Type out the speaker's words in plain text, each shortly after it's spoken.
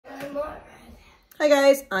Hi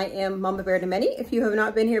guys, I am Mama Bear to Many. If you have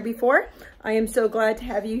not been here before, I am so glad to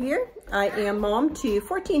have you here. I am mom to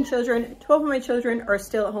 14 children. 12 of my children are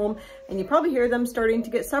still at home, and you probably hear them starting to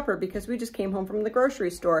get supper because we just came home from the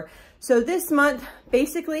grocery store. So this month,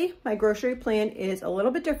 basically, my grocery plan is a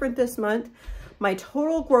little bit different this month. My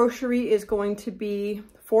total grocery is going to be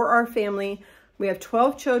for our family. We have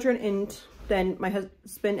 12 children and then my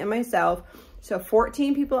husband and myself. So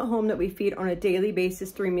 14 people at home that we feed on a daily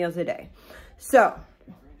basis, 3 meals a day. So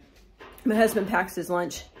my husband packs his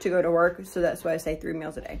lunch to go to work, so that's why I say 3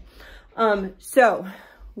 meals a day. So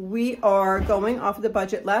we are going off of the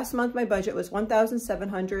budget. Last month, my budget was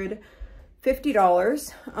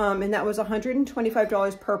 $1,750, and that was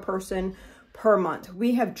 $125 per person per month.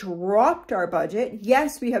 We have dropped our budget.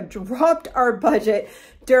 Yes, we have dropped our budget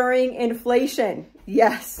during inflation.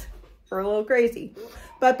 Yes, we're a little crazy.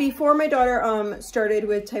 But before my daughter started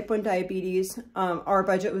with type 1 diabetes, our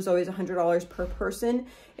budget was always $100 per person.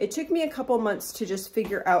 It took me a couple months to just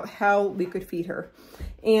figure out how we could feed her.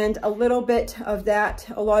 And a little bit of that,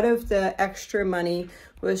 a lot of the extra money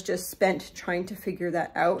was just spent trying to figure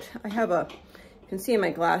that out. I have a, you can see in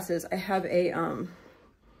my glasses, I have a, what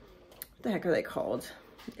the heck are they called?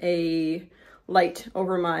 A light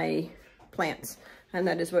over my plants. And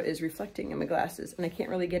that is what is reflecting in my glasses, and I can't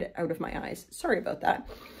really get it out of my eyes. Sorry about that.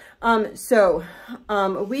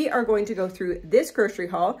 We are going to go through this grocery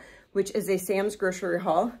haul, which is a Sam's grocery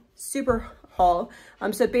haul, super haul.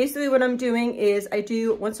 So basically what I'm doing is I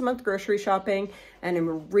do once a month grocery shopping, and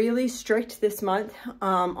I'm really strict this month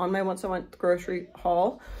on my once a month grocery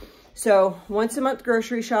haul. So once a month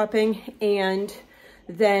grocery shopping, and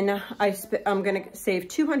then I'm going to save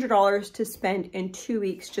 $200 to spend in 2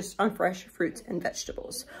 weeks just on fresh fruits and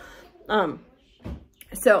vegetables.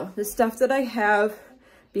 So the stuff that I have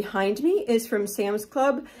behind me is from Sam's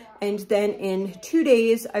Club. And then in 2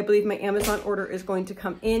 days, I believe my Amazon order is going to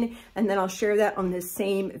come in, and then I'll share that on the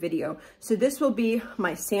same video. So this will be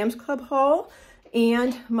my Sam's Club haul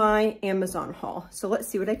and my Amazon haul. So let's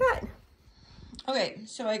see what I got. Okay,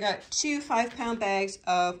 so I got 2 5-pound bags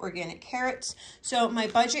of organic carrots. So my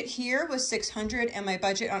budget here was $600 and my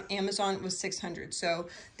budget on Amazon was $600. So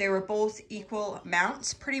they were both equal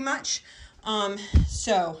amounts pretty much.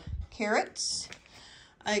 So carrots,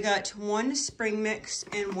 I got 1 spring mix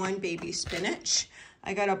and 1 baby spinach.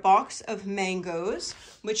 I got a box of mangoes,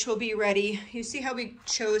 which will be ready. You see how we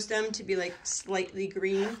chose them to be like slightly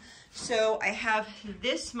green? So I have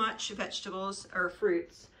this much vegetables or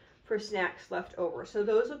fruits for snacks left over. So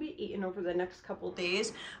those will be eaten over the next couple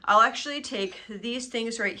days. I'll actually take these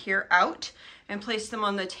things right here out and place them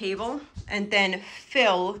on the table, and then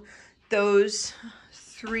fill those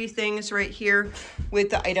 3 things right here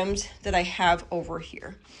with the items that I have over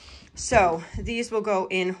here. So these will go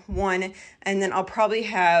in one, and then I'll probably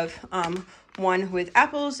have one with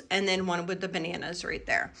apples and then one with the bananas right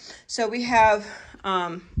there. So we have,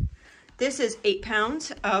 this is 8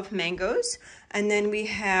 pounds of mangoes. And then we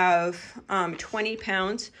have 20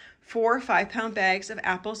 pounds, 4 5-pound bags of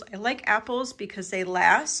apples. I like apples because they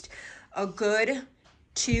last a good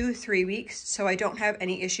 2-3 weeks. So I don't have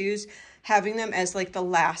any issues having them as like the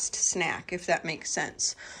last snack, if that makes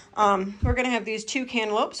sense. We're going to have these 2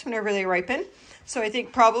 cantaloupes whenever they ripen. So I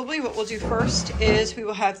think probably what we'll do first is we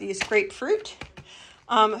will have these grapefruit.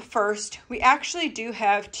 First, we actually do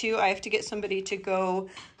have 2. I have to get somebody to go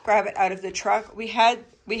grab it out of the truck. We have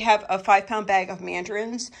a 5-pound bag of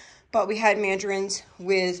mandarins, but we had mandarins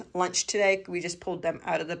with lunch today. We just pulled them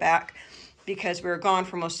out of the back because we were gone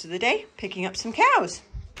for most of the day picking up some cows.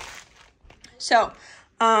 So,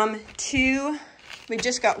 we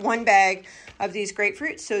just got 1 bag of these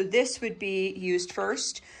grapefruit. So this would be used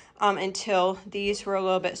first until these were a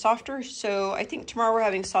little bit softer. So I think tomorrow we're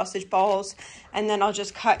having sausage balls, and then I'll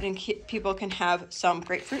just cut and people can have some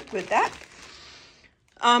grapefruit with that.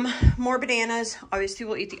 More bananas. Obviously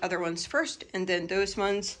we'll eat the other ones first, and then those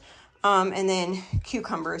ones, and then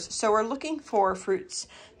cucumbers. So we're looking for fruits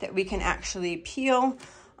that we can actually peel,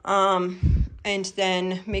 and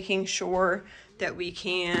then making sure that we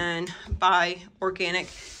can buy organic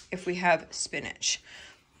if we have spinach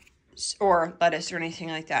or lettuce or anything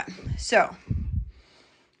like that. So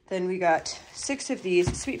then we got 6 of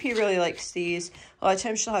these. Sweet Pea really likes these. A lot of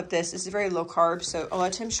times she'll have this. This is very low carb, so a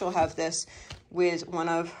lot of times she'll have this with one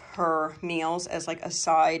of her meals as like a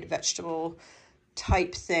side vegetable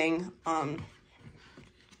type thing.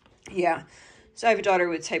 Yeah, so I have a daughter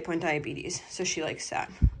with type 1 diabetes, so she likes that.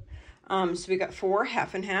 So we got 4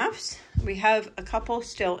 half and halves. We have a couple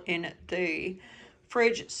still in the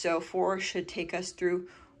fridge, so 4 should take us through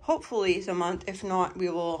hopefully the month. If not, we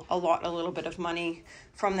will allot a little bit of money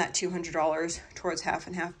from that $200 towards half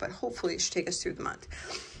and half, but hopefully it should take us through the month.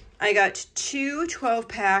 I got two 12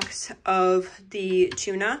 packs of the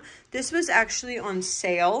tuna. This was actually on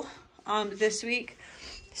sale this week.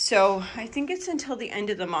 So I think it's until the end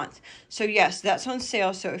of the month. So yes, that's on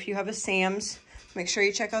sale. So if you have a Sam's, make sure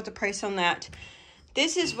you check out the price on that.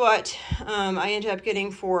 This is what I ended up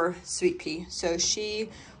getting for Sweet Pea. So she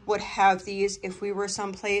would have these if we were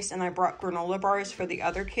someplace and I brought granola bars for the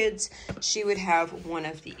other kids, she would have one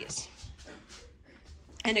of these.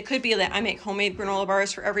 And it could be that I make homemade granola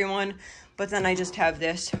bars for everyone, but then I just have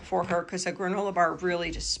this for her because a granola bar really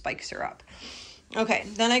just spikes her up. Okay,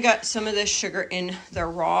 then I got some of this sugar in the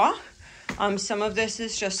raw. Some of this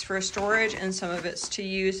is just for storage and some of it's to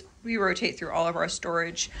use. We rotate through all of our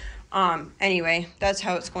storage. Anyway, that's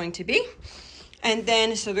how it's going to be. And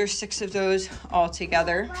then, so there's 6 of those all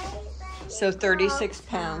together. So 36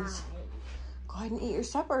 pounds. Go ahead and eat your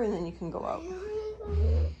supper and then you can go out.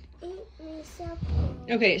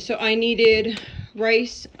 Okay, so I needed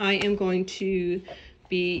rice. I am going to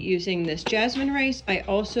be using this jasmine rice. I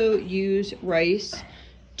also use rice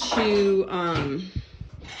to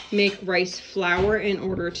make rice flour in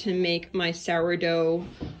order to make my sourdough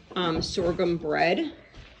sorghum bread.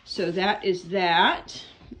 So that is that.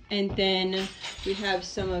 And then we have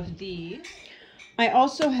some of these. I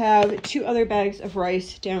also have 2 other bags of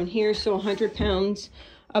rice down here. So 100 pounds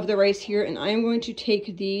of the rice here. And I'm going to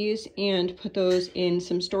take these and put those in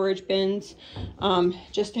some storage bins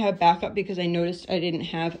just to have backup because I noticed I didn't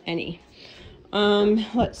have any.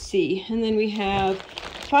 Let's see. And then we have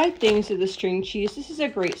 5 things of the string cheese. This is a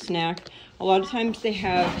great snack. A lot of times they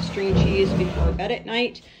have string cheese before bed at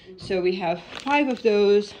night. So we have 5 of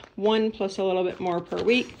those, 1 plus a little bit more per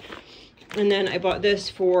week. And then I bought this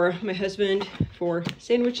for my husband for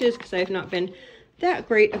sandwiches because I have not been that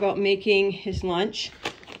great about making his lunch.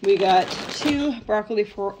 We got 2 broccoli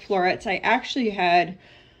florets. I actually had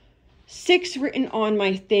 6 written on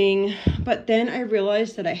my thing, but then I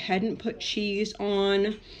realized that I hadn't put cheese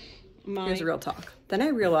on my... Here's a real talk. Then I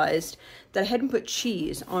realized that I hadn't put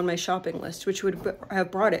cheese on my shopping list, which would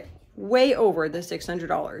have brought it way over the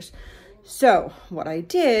 $600. So what I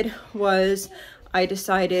did was I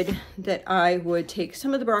decided that I would take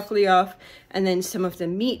some of the broccoli off and then some of the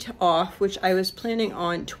meat off, which I was planning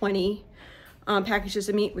on 20 packages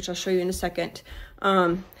of meat, which I'll show you in a second.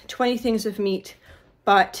 20 things of meat,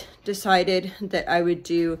 but decided that I would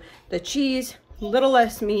do the cheese, a little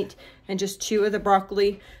less meat, and just 2 of the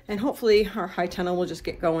broccoli. And hopefully our high tunnel will just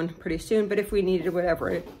get going pretty soon. But if we needed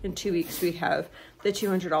whatever in 2 weeks, we'd have the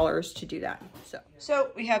 $200 to do that. So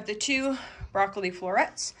we have the 2 broccoli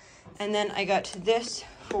florets. And then I got this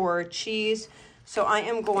for cheese. So I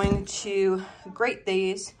am going to grate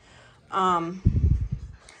these. I'm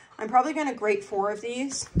probably going to grate 4 of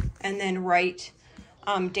these and then write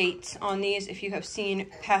dates on these. If you have seen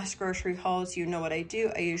past grocery hauls, you know what I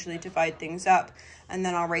do. I usually divide things up and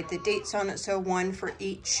then I'll write the dates on it. So 1 for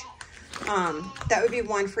each. That would be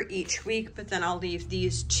 1 for each week, but then I'll leave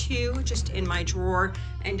these 2 just in my drawer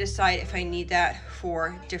and decide if I need that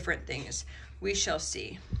for different things. We shall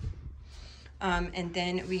see. And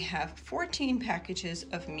then we have 14 packages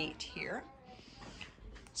of meat here.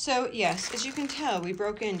 So yes, as you can tell, we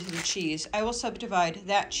broke into the cheese. I will subdivide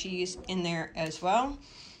that cheese in there as well.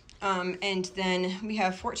 And then we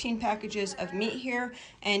have 14 packages of meat here,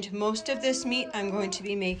 and most of this meat I'm going to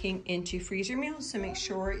be making into freezer meals, so make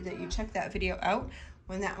sure that you check that video out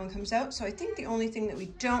when that one comes out. So I think the only thing that we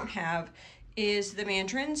don't have is the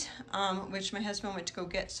mandarins, which my husband went to go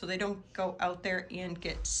get so they don't go out there and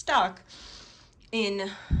get stuck in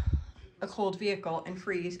a cold vehicle and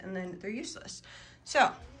freeze, and then they're useless.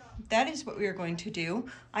 So that is what we are going to do.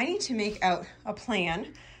 I need to make out a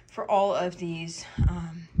plan for all of these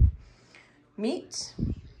meats.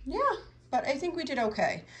 Yeah, but I think we did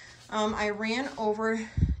okay. I ran over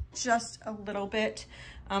just a little bit.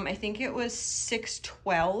 I think it was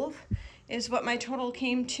 $6.12 is what my total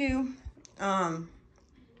came to.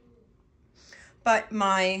 But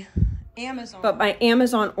my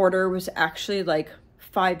Amazon order was actually like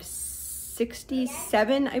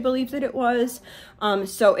 $5.67, I believe that it was.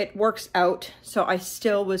 So it works out. So I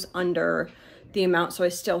still was under the amount. So I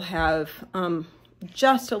still have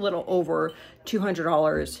just a little over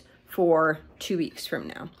 $200 for 2 weeks from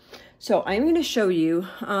now. So I'm going to show you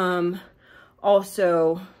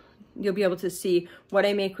also, you'll be able to see what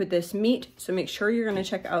I make with this meat. So make sure you're going to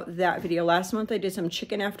check out that video. Last month I did some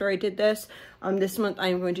chicken after I did this. This month I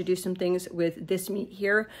am going to do some things with this meat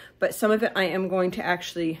here, but some of it I am going to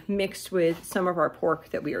actually mix with some of our pork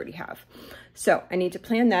that we already have. So I need to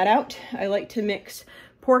plan that out. I like to mix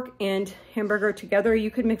pork and hamburger together.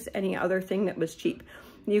 You could mix any other thing that was cheap.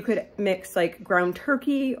 You could mix like ground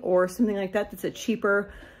turkey or something like that that's a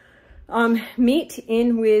cheaper meat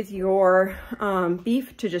in with your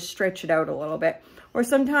beef to just stretch it out a little bit. Or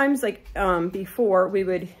sometimes like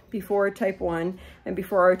before type 1 and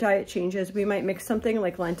before our diet changes, we might mix something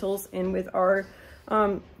like lentils in with our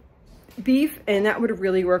beef, and that would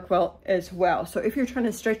really work well as well. So if you're trying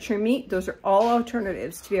to stretch your meat, those are all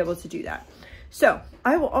alternatives to be able to do that. So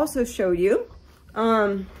I will also show you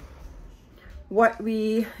what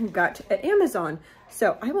we got at Amazon.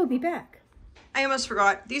 So I will be back. I almost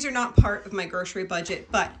forgot, these are not part of my grocery budget,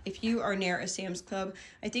 but if you are near a Sam's Club,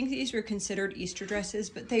 I think these were considered Easter dresses,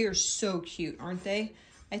 but they are so cute, aren't they?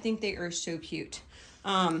 I think they are so cute.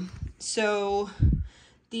 So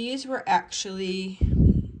these were actually,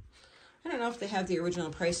 I don't know if they have the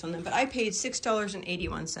original price on them, but I paid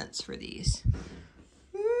 $6.81 for these.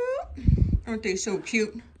 Aren't they so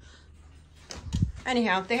cute?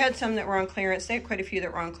 Anyhow, they had some that were on clearance. They had quite a few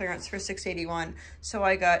that were on clearance for $6.81. So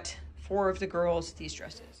I got 4 of the girls these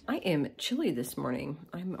dresses. I am chilly this morning.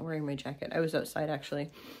 I'm wearing my jacket. I was outside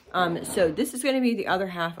actually. So this is going to be the other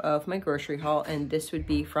half of my grocery haul, and this would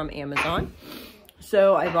be from Amazon.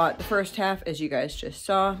 So I bought the first half, as you guys just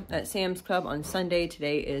saw, at Sam's Club on Sunday.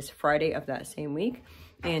 Today is Friday of that same week,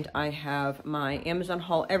 and I have my Amazon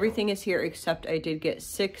haul. Everything is here except I did get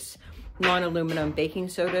 6 non-aluminum baking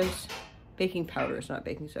powders, not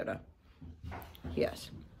baking soda.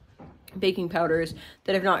 Yes. Baking powders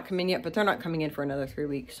that have not come in yet, but they're not coming in for another 3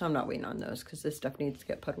 weeks, so I'm not waiting on those because this stuff needs to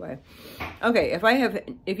get put away. Okay,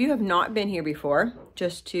 if you have not been here before,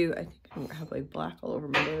 just to, I think I have like black all over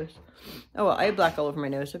my nose. Oh well, I have black all over my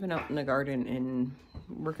nose. I've been out in the garden and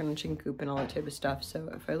working on chicken coop and all that type of stuff, so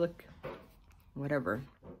if I look whatever,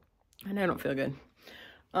 and I don't feel good.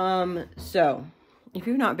 So if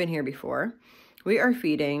you've not been here before, we are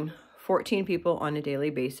feeding 14 people on a daily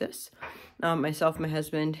basis. Myself, my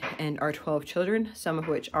husband, and our 12 children, some of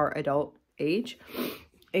which are adult age.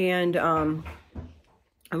 And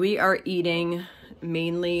we are eating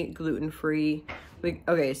mainly gluten-free.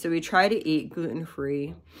 Okay, so we try to eat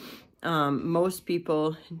gluten-free. Most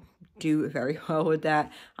people do very well with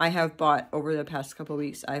that. I have bought, over the past couple of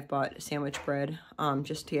weeks, I've bought sandwich bread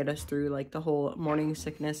just to get us through like the whole morning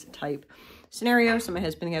sickness type scenario, so my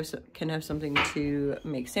husband can have something to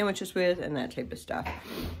make sandwiches with and that type of stuff.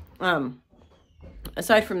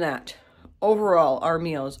 Aside from that, overall, our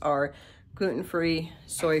meals are gluten-free,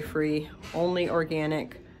 soy-free, only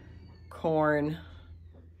organic, corn.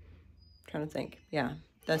 I'm trying to think. Yeah,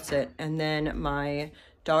 that's it. And then my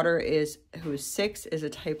daughter who is 6, is a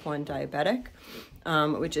type 1 diabetic,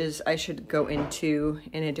 which is, I should go into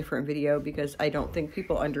in a different video because I don't think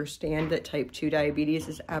people understand that type 2 diabetes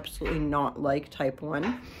is absolutely not like type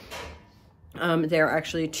 1. They're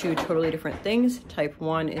actually 2 totally different things. Type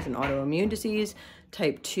 1 is an autoimmune disease.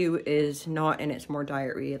 Type 2 is not, and it's more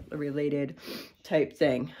diet related type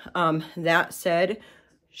thing. That said,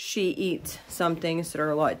 she eats some things that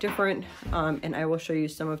are a lot different, and I will show you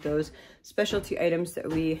some of those specialty items that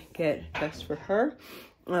we get just for her.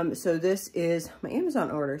 So this is my Amazon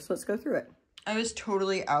order, so let's go through it. I was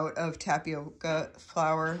totally out of tapioca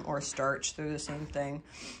flour or starch. They're the same thing.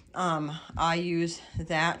 I use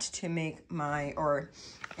that to make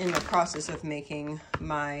in the process of making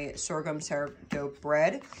my sorghum sourdough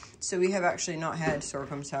bread. So we have actually not had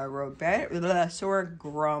sorghum sourdough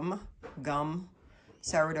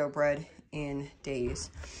bread in days.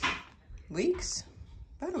 Weeks?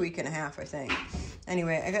 About a week and a half, I think.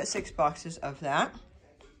 Anyway, I got 6 boxes of that.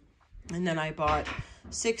 And then I bought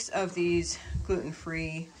 6 of these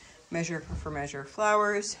gluten-free measure for measure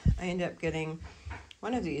flours. I ended up getting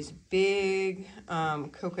one of these big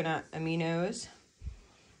coconut aminos.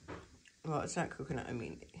 Well, it's not coconut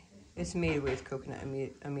amino. It's made with coconut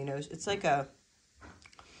aminos. It's like a,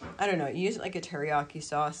 I don't know, you use it like a teriyaki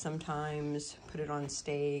sauce sometimes, put it on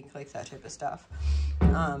steak, like that type of stuff.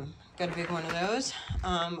 Got a big one of those.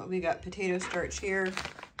 We got potato starch here.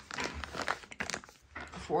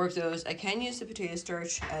 4 of those. I can use the potato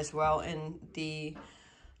starch as well in the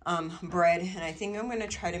bread, and I think I'm going to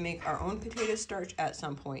try to make our own potato starch at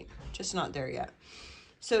some point, just not there yet.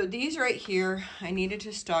 So these right here, I needed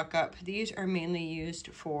to stock up. These are mainly used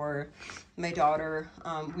for my daughter.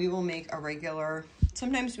 We will make a regular,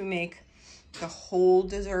 sometimes we make the whole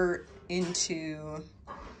dessert into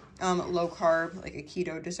low carb, like a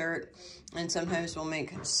keto dessert, and sometimes we'll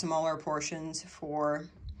make smaller portions for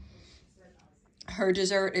her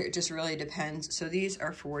dessert. It just really depends. So these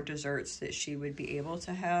are 4 desserts that she would be able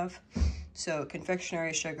to have. So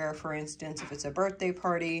confectionery sugar, for instance, if it's a birthday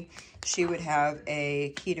party, she would have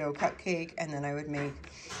a keto cupcake, and then I would make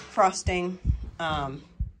frosting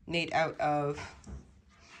made out of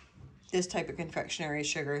this type of confectionery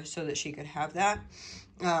sugar so that she could have that.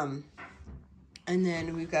 And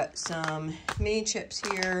then we've got some mini chips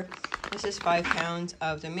here. This is 5 pounds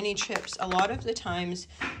of the mini chips. A lot of the times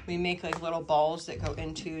we make like little balls that go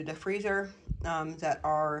into the freezer that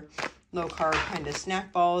are low carb kind of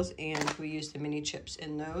snack balls, and we use the mini chips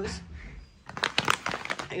in those.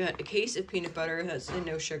 I got a case of peanut butter. That's the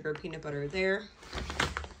no sugar peanut butter there.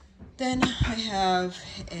 Then I have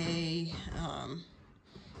a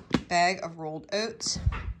bag of rolled oats,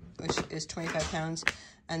 which is 25 pounds,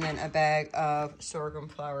 and then a bag of sorghum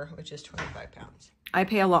flour, which is 25 pounds. I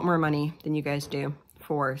pay a lot more money than you guys do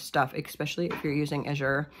for stuff, especially if you're using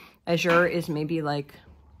Azure. Azure is maybe like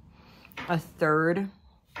a third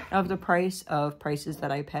of the price of prices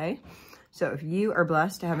that I pay. So if you are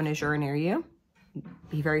blessed to have an Azure near you,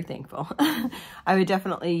 be very thankful. I would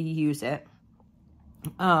definitely use it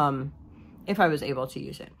if I was able to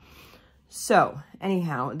use it. So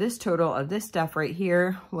anyhow, this total of this stuff right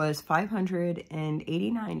here was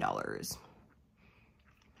 $589.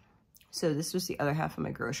 So this was the other half of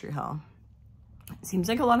my grocery haul. It seems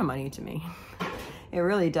like a lot of money to me. It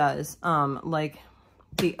really does. Like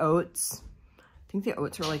the oats, I think the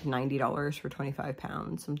oats were like $90 for 25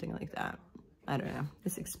 pounds, something like that. I don't know.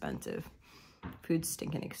 It's expensive. Food's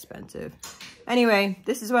stinking expensive. Anyway,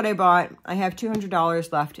 this is what I bought. I have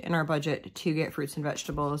 $200 left in our budget to get fruits and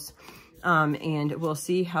vegetables. And we'll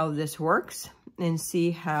see how this works and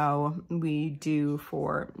see how we do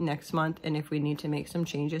for next month, and if we need to make some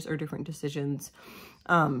changes or different decisions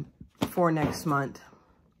for next month.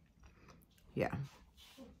 Yeah.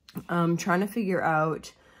 I'm trying to figure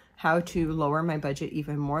out how to lower my budget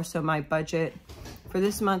even more. So my budget for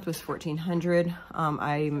this month was $1,400.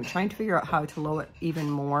 I'm trying to figure out how to lower it even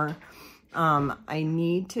more. I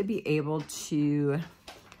need to be able to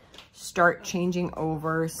start changing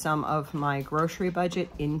over some of my grocery budget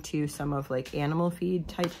into some of like animal feed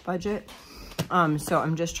type budget. So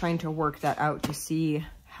I'm just trying to work that out to see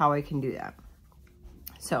how I can do that.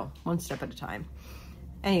 So one step at a time.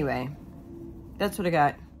 Anyway, that's what I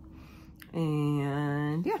got.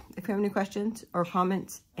 And yeah, if you have any questions or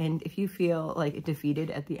comments, and if you feel like defeated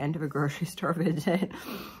at the end of a grocery store visit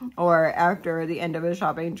or after the end of a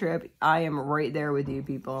shopping trip, I am right there with you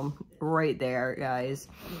people. Right there, guys.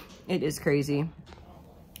 It is crazy.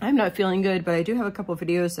 I'm not feeling good, but I do have a couple of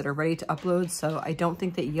videos that are ready to upload, so I don't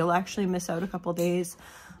think that you'll actually miss out a couple days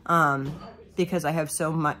because I have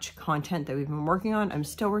so much content that we've been working on. I'm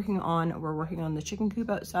still working on, we're working on the chicken coop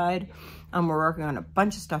outside. We're working on a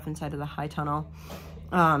bunch of stuff inside of the high tunnel.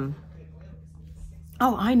 Oh,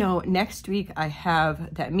 I know, next week I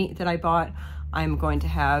have that meat that I bought. I'm going to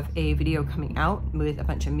have a video coming out with a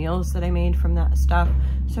bunch of meals that I made from that stuff.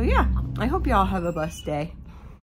 So yeah, I hope y'all have a blessed day.